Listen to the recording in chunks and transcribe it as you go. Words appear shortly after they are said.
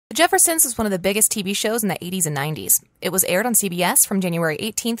The Jeffersons was one of the biggest TV shows in the 80s and 90s. It was aired on CBS from January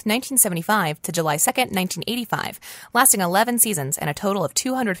 18, 1975 to July 2, 1985, lasting 11 seasons and a total of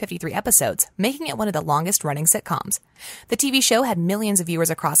 253 episodes, making it one of the longest-running sitcoms. The TV show had millions of viewers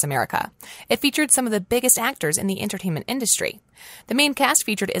across America. It featured some of the biggest actors in the entertainment industry. The main cast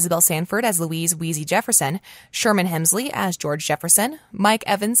featured Isabel Sanford as Louise Wheezy Jefferson, Sherman Hemsley as George Jefferson, Mike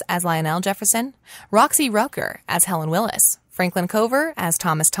Evans as Lionel Jefferson, Roxy Roker as Helen Willis, Franklin Cover as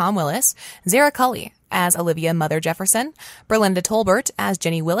Thomas Tom Willis, Zara Cully as Olivia Mother Jefferson, Berlinda Tolbert as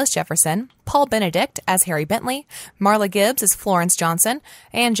Jenny Willis Jefferson, Paul Benedict as Harry Bentley, Marla Gibbs as Florence Johnson,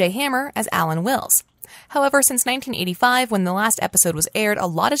 and Jay Hammer as Alan Wills. However, since 1985, when the last episode was aired, a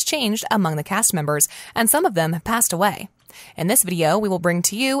lot has changed among the cast members, and some of them have passed away. In this video, we will bring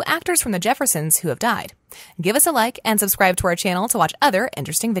to you actors from the Jeffersons who have died. Give us a like and subscribe to our channel to watch other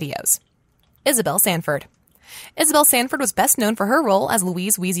interesting videos. Isabel Sanford. Isabel Sanford was best known for her role as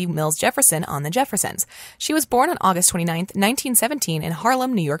Louise Wheezy Mills Jefferson on The Jeffersons. She was born on August 29, 1917 in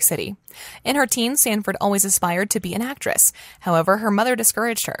Harlem, New York City. In her teens, Sanford always aspired to be an actress. However, her mother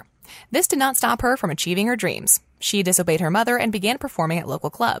discouraged her. This did not stop her from achieving her dreams. She disobeyed her mother and began performing at local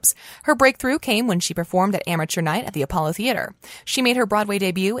clubs. Her breakthrough came when she performed at Amateur Night at the Apollo Theater. She made her Broadway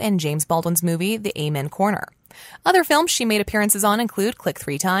debut in James Baldwin's movie The Amen Corner. Other films she made appearances on include Click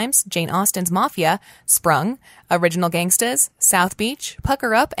 3 Times, Jane Austen's Mafia, Sprung, Original Gangstas, South Beach,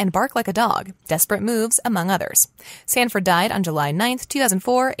 Pucker Up, and Bark Like a Dog, Desperate Moves, among others. Sanford died on July 9,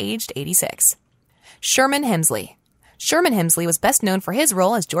 2004, aged 86. Sherman Hemsley. Sherman Hemsley was best known for his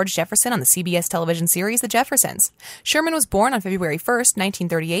role as George Jefferson on the CBS television series The Jeffersons. Sherman was born on February 1,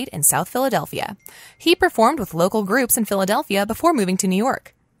 1938 in South Philadelphia. He performed with local groups in Philadelphia before moving to New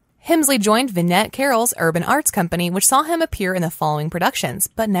York. Hemsley joined Vinette Carroll's Urban Arts Company, which saw him appear in the following productions,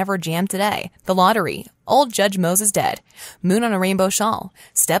 but never jammed today: The Lottery, Old Judge Moses Dead, Moon on a Rainbow Shawl,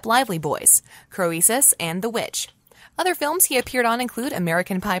 Step Lively Boys, Croesus, and The Witch. Other films he appeared on include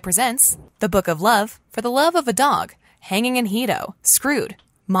American Pie Presents, The Book of Love, For the Love of a Dog, Hanging in Hedo, Screwed,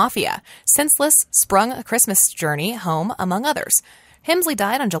 Mafia, Senseless, Sprung, A Christmas Journey, Home, among others. Hemsley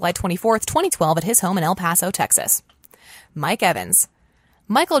died on July 24, 2012 at his home in El Paso, Texas. Mike Evans.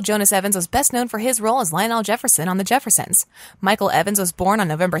 Michael Jonas Evans was best known for his role as Lionel Jefferson on The Jeffersons. Michael Evans was born on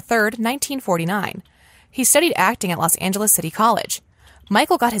November 3, 1949. He studied acting at Los Angeles City College.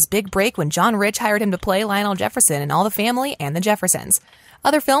 Michael got his big break when John Rich hired him to play Lionel Jefferson in All the Family and The Jeffersons.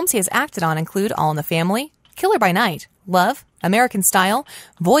 Other films he has acted on include All in the Family, Killer by Night, Love, American Style,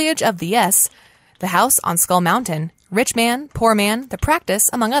 Voyage of the S, The House on Skull Mountain, Rich Man, Poor Man, The Practice,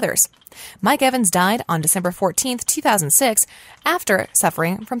 among others. Mike Evans died on December 14, 2006, after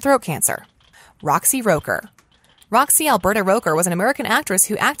suffering from throat cancer. Roxy Roker. Roxy Alberta Roker was an American actress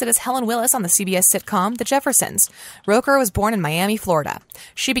who acted as Helen Willis on the CBS sitcom The Jeffersons. Roker was born in Miami, Florida.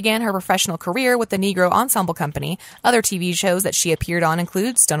 She began her professional career with the Negro Ensemble Company. Other TV shows that she appeared on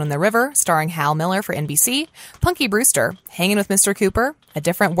include Stone in the River, starring Hal Miller for NBC, Punky Brewster, Hangin' with Mr. Cooper, A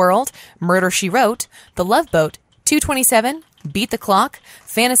Different World, Murder, She Wrote, The Love Boat, 227, Beat the Clock,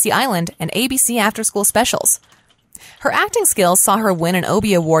 Fantasy Island, and ABC After School Specials. Her acting skills saw her win an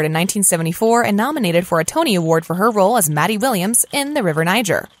Obie Award in 1974 and nominated for a Tony Award for her role as Maddie Williams in The River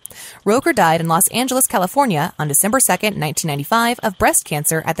Niger. Roker died in Los Angeles, California on December 2, 1995 of breast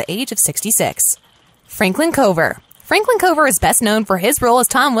cancer at the age of 66. Franklin Cover. Franklin Cover is best known for his role as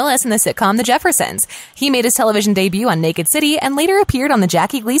Tom Willis in the sitcom The Jeffersons. He made his television debut on Naked City and later appeared on The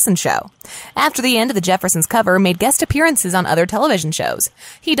Jackie Gleason Show. After the end of The Jeffersons, Cover made guest appearances on other television shows.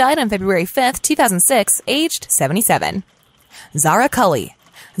 He died on February 5, 2006, aged 77. Zara Cully.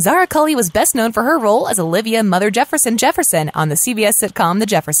 Zara Cully was best known for her role as Olivia Mother Jefferson on the CBS sitcom The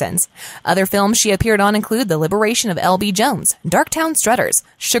Jeffersons. Other films she appeared on include The Liberation of L.B. Jones, Darktown Strutters,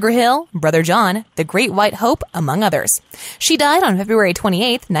 Sugar Hill, Brother John, The Great White Hope, among others. She died on February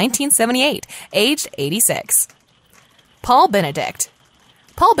 28, 1978, aged 86. Paul Benedict.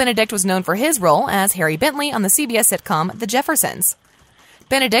 Paul Benedict was known for his role as Harry Bentley on the CBS sitcom The Jeffersons.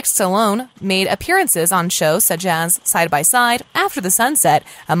 Benedict Stallone made appearances on shows such as Side by Side, After the Sunset,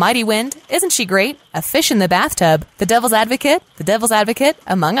 A Mighty Wind, Isn't She Great?, A Fish in the Bathtub, The Devil's Advocate,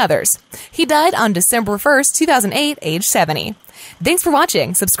 among others. He died on December 1, 2008, age 70. Thanks for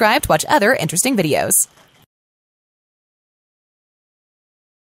watching. Subscribe to watch other interesting videos.